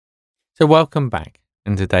So, welcome back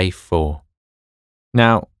into day 4.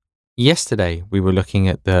 Now, yesterday we were looking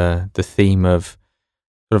at the theme of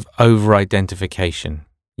sort of over identification,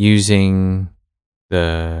 using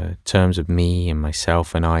the terms of me and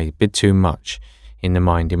myself and I a bit too much in the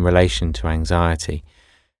mind in relation to anxiety.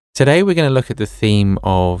 Today we're going to look at the theme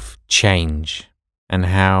of change and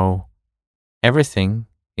how everything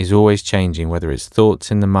is always changing, whether it's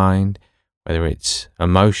thoughts in the mind, whether it's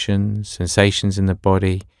emotions, sensations in the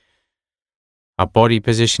body, our body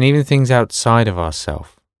position, even things outside of ourselves.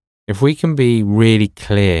 If we can be really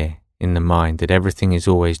clear in the mind that everything is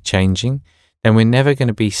always changing, then we're never going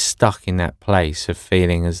to be stuck in that place of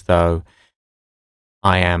feeling as though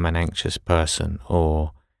I am an anxious person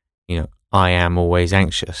or, I am always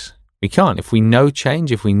anxious. We can't. If we know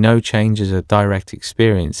change is a direct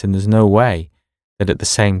experience, then there's no way that at the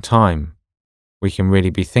same time we can really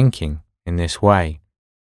be thinking in this way.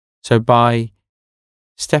 So by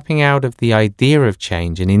stepping out of the idea of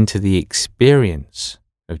change and into the experience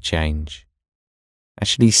of change,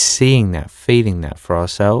 actually seeing that, feeling that for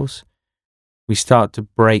ourselves, we start to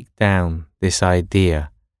break down this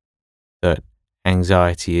idea that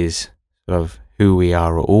anxiety is sort of who we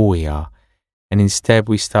are or all we are. And instead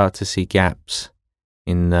we start to see gaps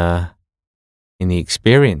in the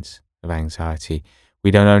experience of anxiety.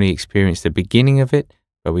 We don't only experience the beginning of it,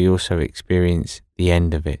 but we also experience the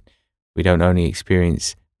end of it. We don't only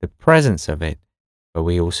experience the presence of it, but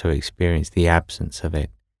we also experience the absence of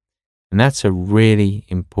it. And that's a really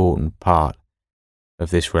important part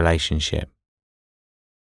of this relationship.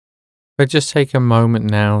 But just take a moment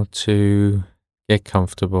now to get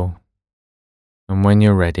comfortable. And when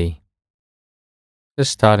you're ready,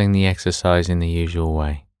 just starting the exercise in the usual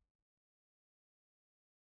way.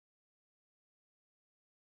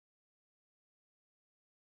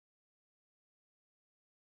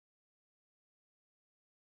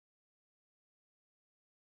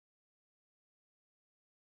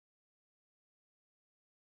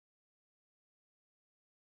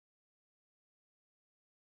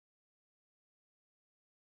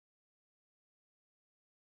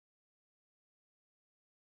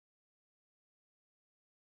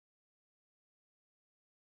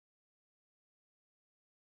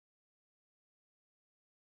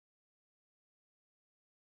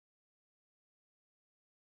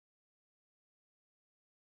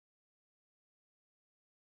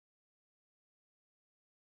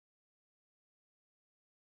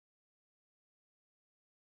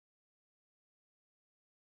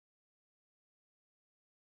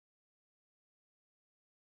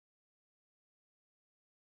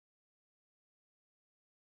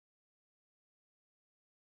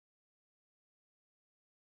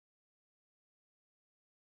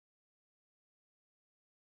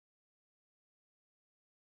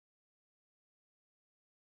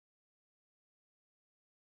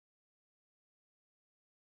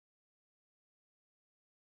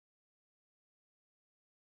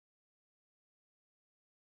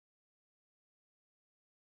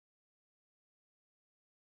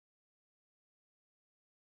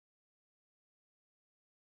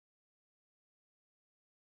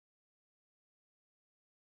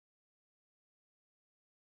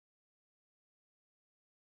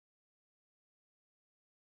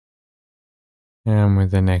 And with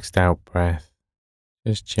the next out breath,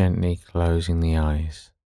 just gently closing the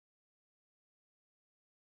eyes.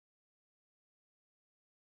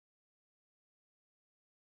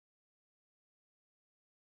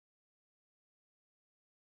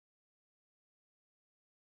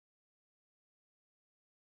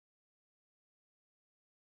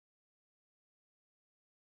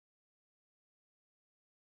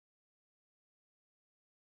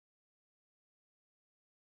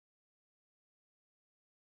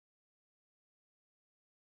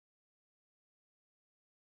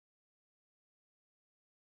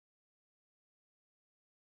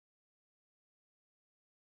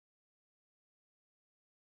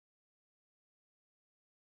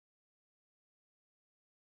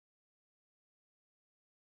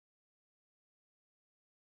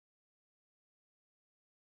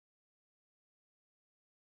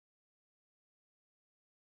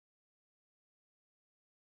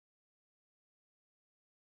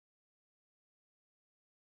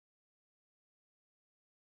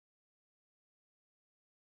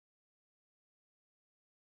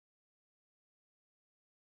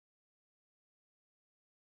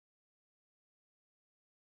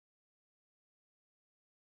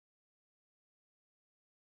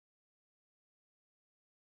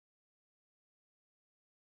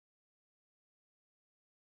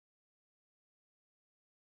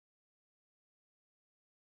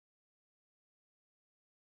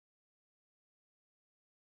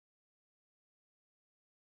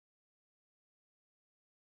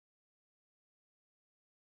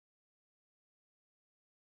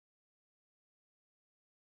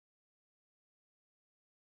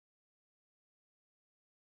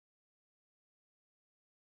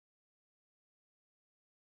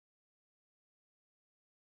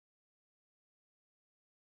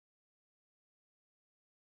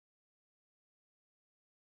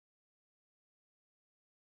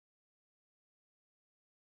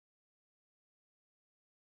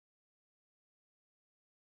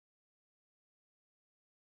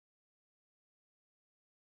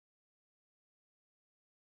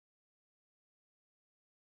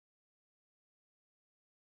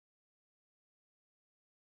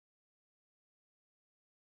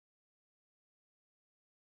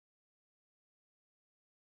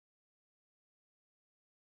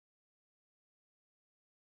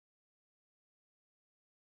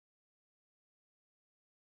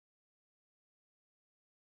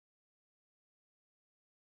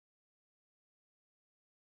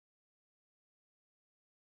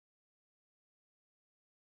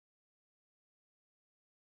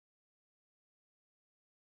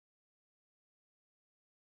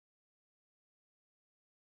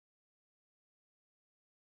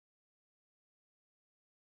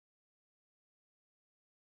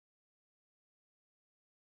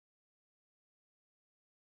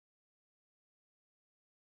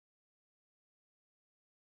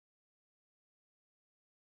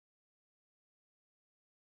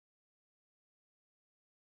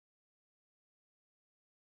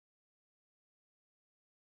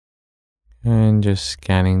 And just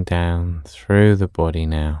scanning down through the body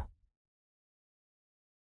now.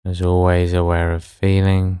 As always, aware of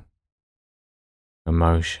feeling,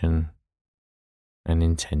 emotion, and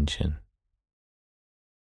intention.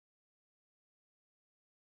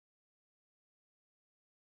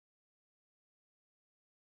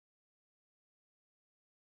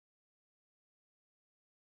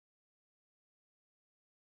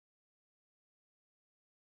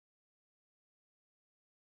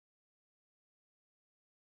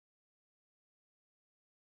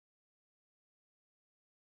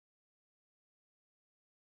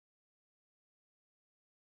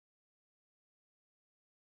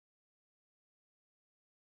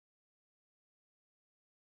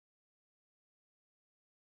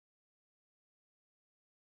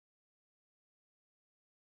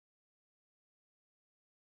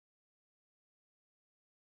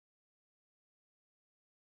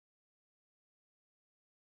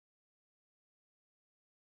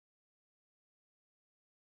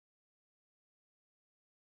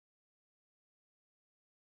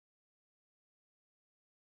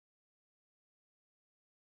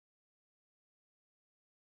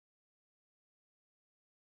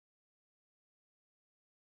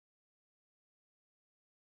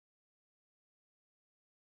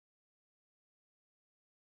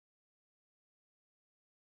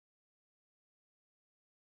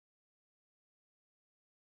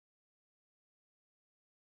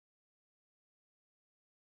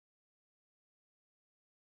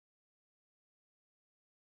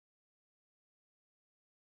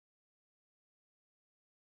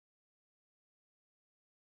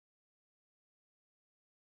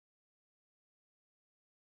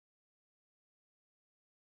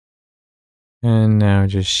 And now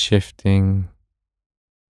just shifting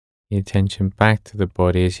the attention back to the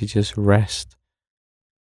body as you just rest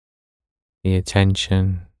the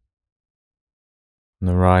attention on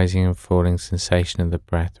the rising and falling sensation of the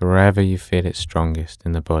breath wherever you feel it strongest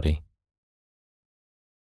in the body.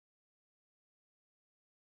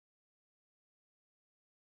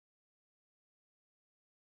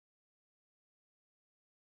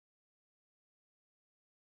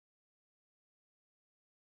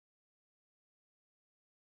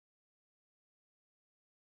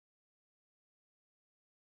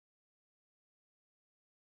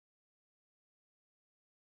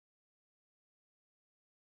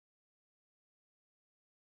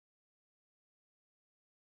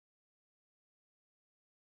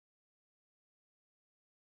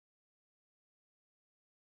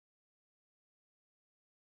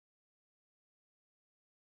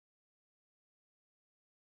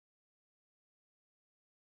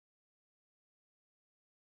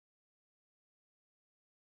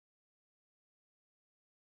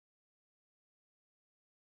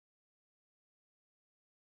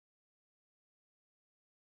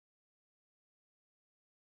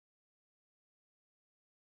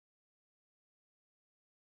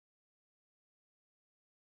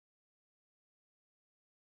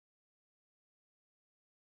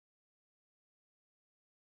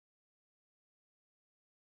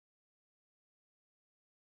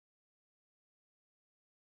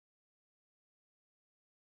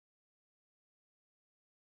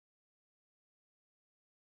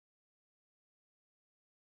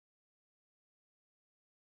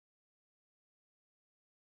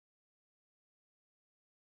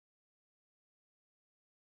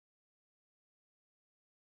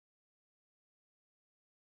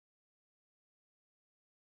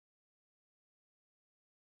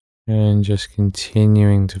 And just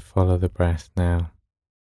continuing to follow the breath now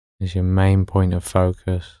as your main point of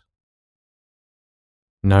focus.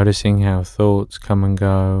 Noticing how thoughts come and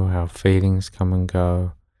go, how feelings come and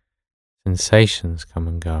go, sensations come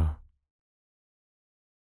and go.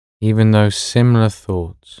 Even those similar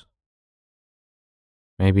thoughts,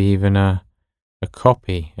 maybe even a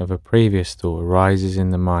copy of a previous thought arises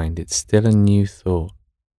in the mind, it's still a new thought,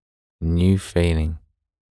 a new feeling.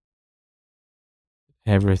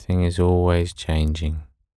 Everything is always changing.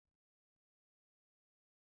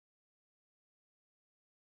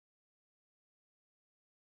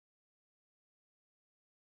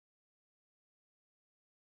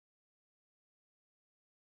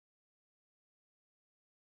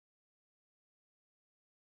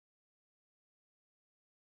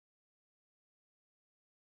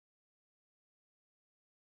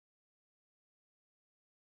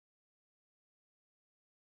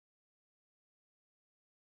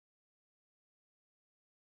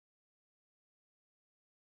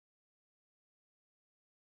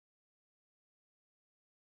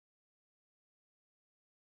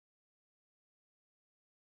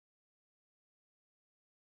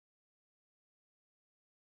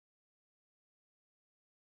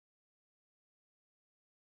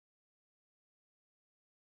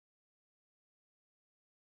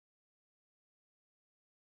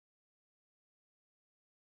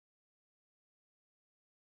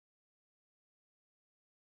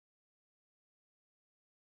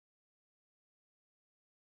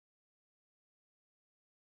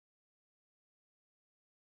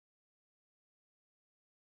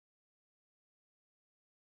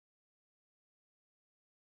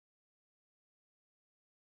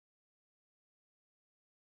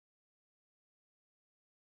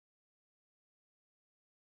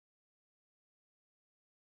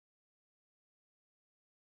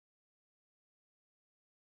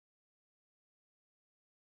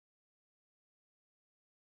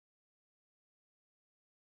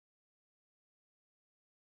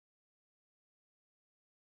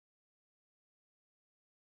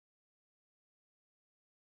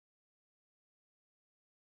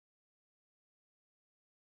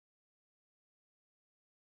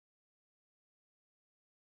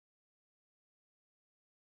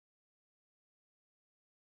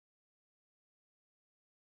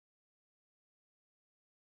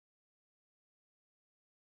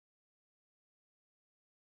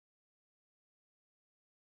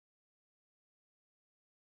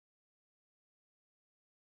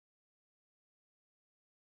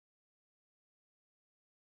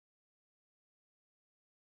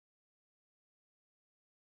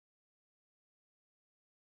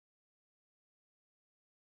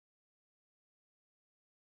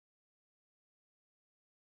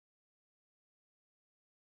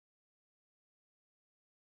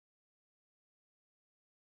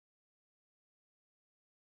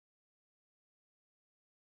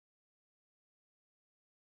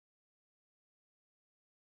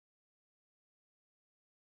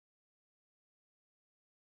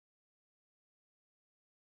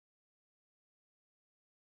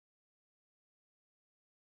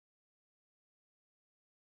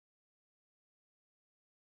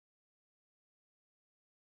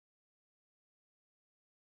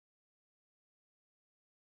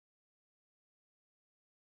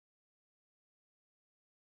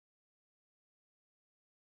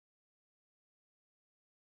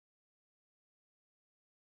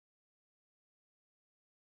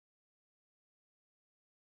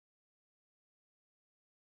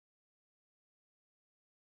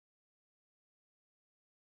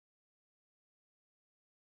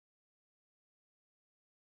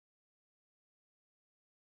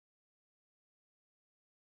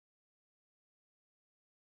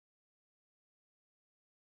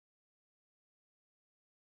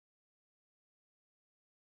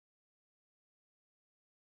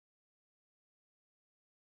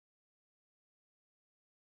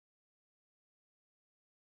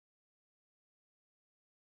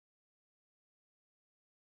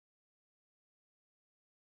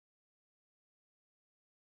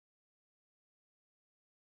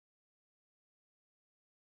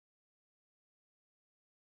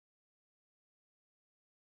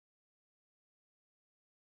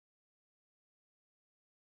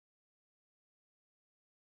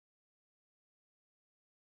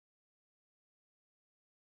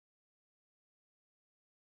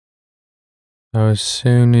 So as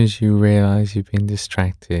soon as you realize you've been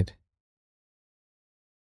distracted,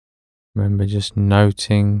 remember just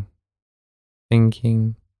noting,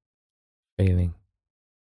 thinking, feeling.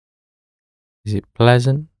 Is it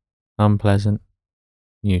pleasant, unpleasant,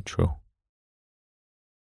 neutral?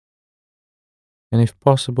 And if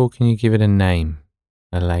possible, can you give it a name,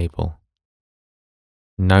 a label?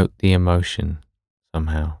 Note the emotion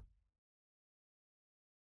somehow.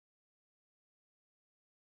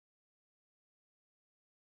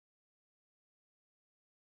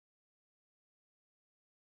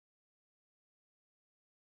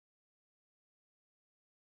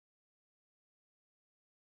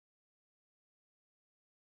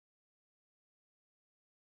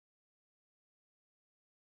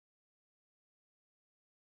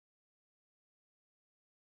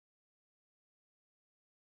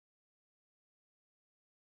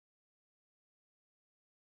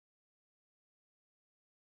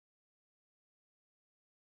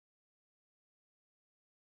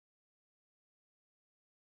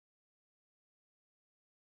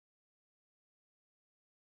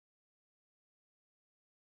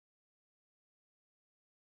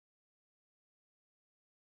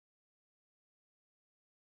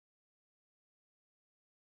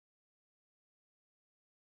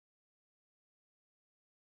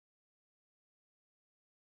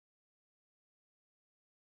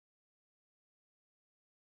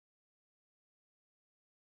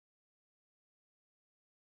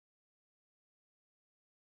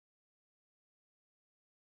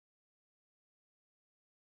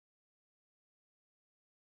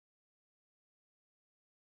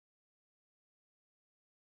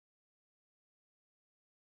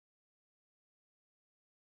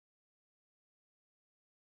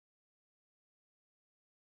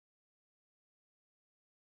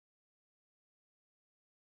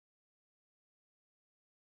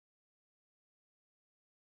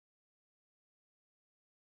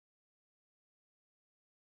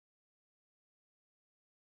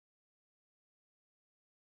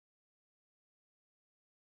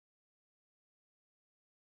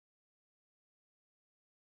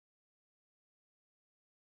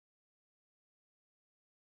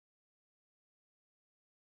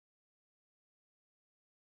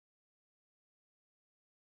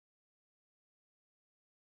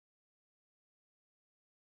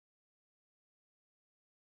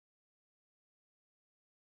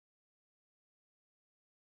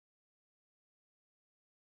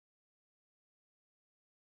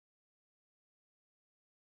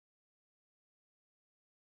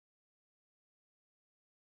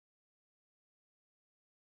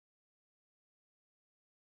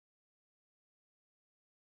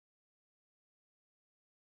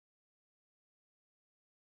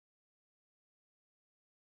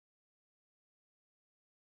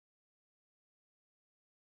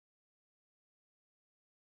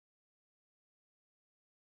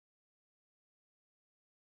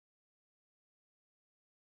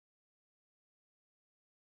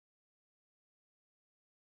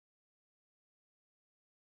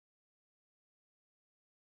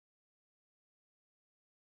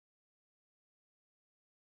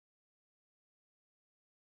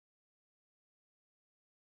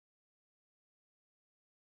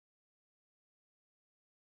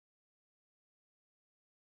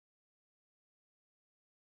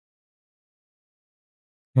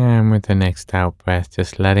 And with the next out breath,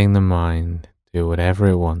 just letting the mind do whatever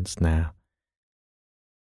it wants now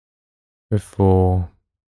before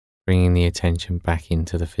bringing the attention back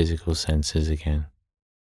into the physical senses again.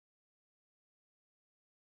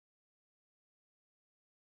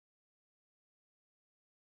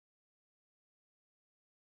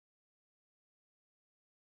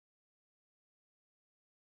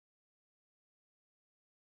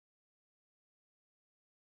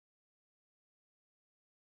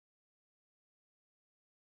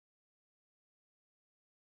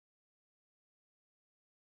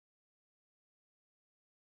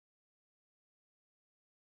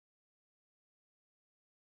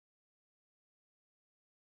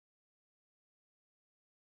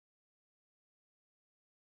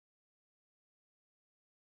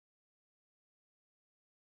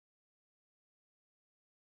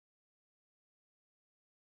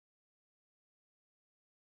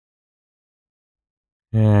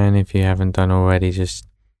 And if you haven't done already, just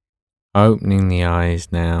opening the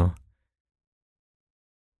eyes now.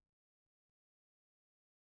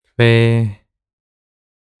 Clear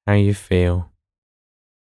how you feel.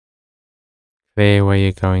 Clear where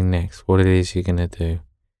you're going next, what it is you're going to do.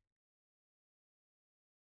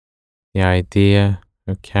 The idea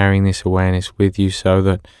of carrying this awareness with you so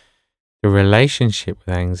that the relationship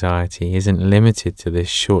with anxiety isn't limited to this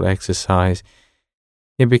short exercise.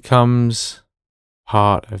 It becomes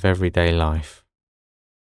part of everyday life.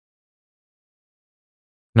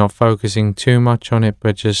 Not focusing too much on it,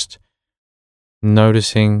 but just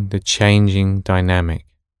noticing the changing dynamic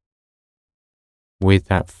with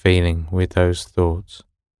that feeling, with those thoughts.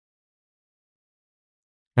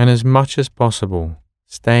 And as much as possible,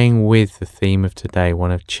 staying with the theme of today,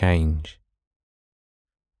 one of change.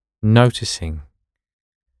 Noticing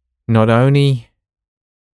not only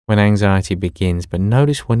when anxiety begins, but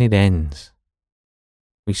notice when it ends.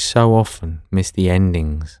 We so often miss the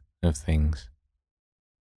endings of things.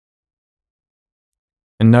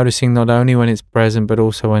 And noticing not only when it's present, but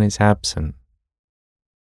also when it's absent.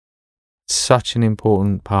 It's such an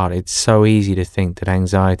important part. It's so easy to think that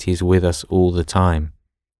anxiety is with us all the time.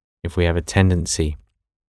 If we have a tendency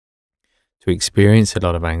to experience a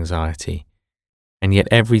lot of anxiety, and yet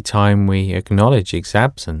every time we acknowledge its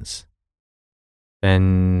absence,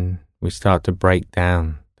 then we start to break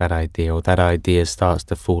down that idea, or that idea starts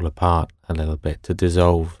to fall apart a little bit, to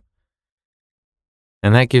dissolve.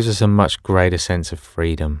 And that gives us a much greater sense of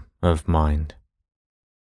freedom of mind.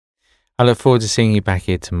 I look forward to seeing you back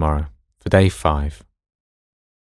here tomorrow for day 5